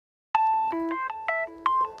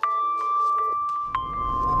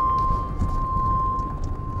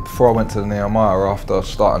Before I went to the Nehemiah, after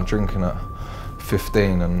starting drinking at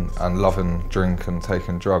 15 and loving drink and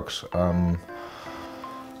taking drugs, my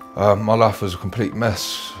life was a complete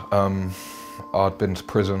mess. I'd been to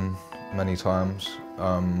prison many times.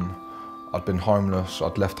 I'd been homeless,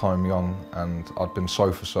 I'd left home young, and I'd been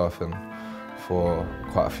sofa surfing for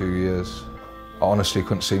quite a few years. I honestly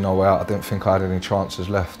couldn't see no way out. I didn't think I had any chances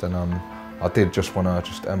left, and I did just want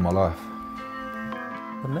to end my life.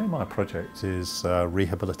 The Nehemiah Project is a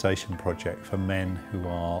rehabilitation project for men who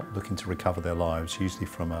are looking to recover their lives, usually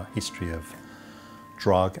from a history of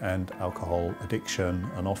drug and alcohol addiction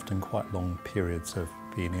and often quite long periods of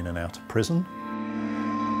being in and out of prison.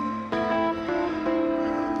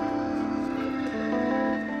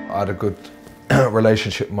 I had a good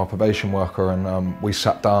relationship with my probation worker, and we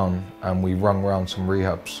sat down and we rung around some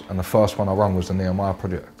rehabs, and the first one I rung was the Nehemiah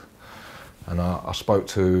Project. And I spoke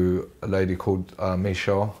to a lady called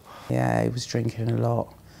Michelle. Yeah, he was drinking a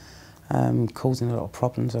lot, causing a lot of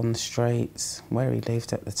problems on the streets, where he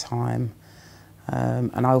lived at the time.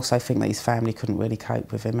 And I also think that his family couldn't really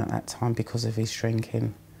cope with him at that time because of his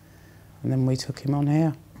drinking. And then we took him on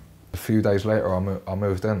here. A few days later I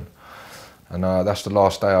moved in. And that's the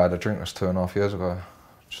last day I had a drink. That's 2.5 years ago,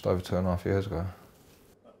 just over 2.5 years ago.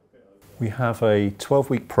 We have a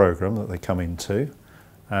 12-week programme that they come into,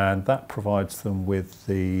 and that provides them with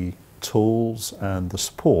the tools and the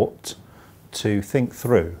support to think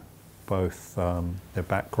through both their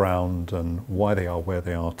background and why they are where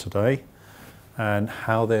they are today, and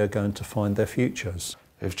how they are going to find their futures.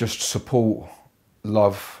 It's just support,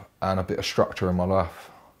 love, and a bit of structure in my life,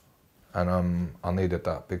 and I needed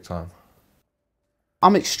that big time.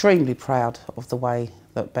 I'm extremely proud of the way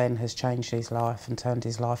that Ben has changed his life and turned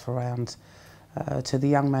his life around. To the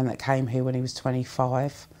young man that came here when he was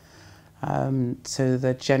 25, to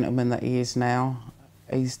the gentleman that he is now,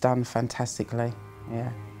 he's done fantastically, yeah.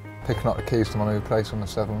 Picking up the keys to my new place on the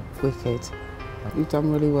 7th. Wicked. You've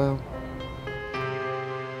done really well.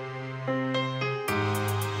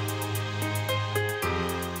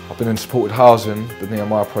 I've been in supported housing, the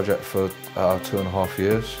Nehemiah Project, for 2.5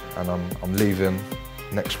 years, and I'm leaving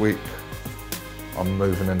next week. I'm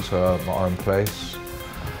moving into my own place,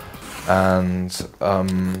 and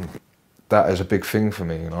that is a big thing for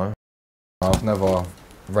me, you know. I've never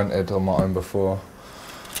rented on my own before.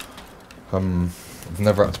 I've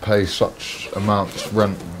never had to pay such amounts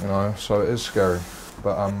rent, you know, so it is scary.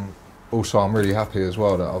 But also I'm really happy as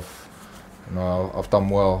well that I've done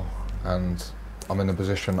well, and I'm in a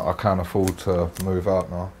position that I can afford to move out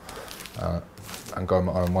now and go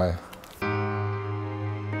my own way.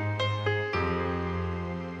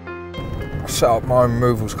 I set up my own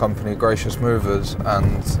movals company, Gracious Movers,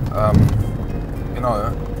 and you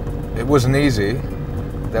know, it wasn't easy.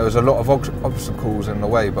 There was a lot of obstacles in the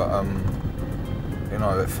way, but you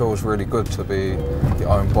know, it feels really good to be your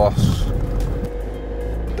own boss.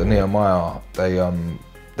 The Nehemiah, they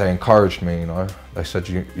encouraged me, you know. They said,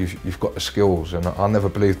 you've got the skills, and I never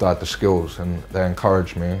believed I had the skills, and they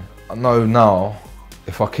encouraged me. I know now,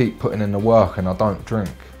 if I keep putting in the work and I don't drink,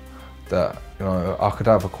 that, you know, I could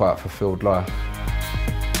have a quite fulfilled life.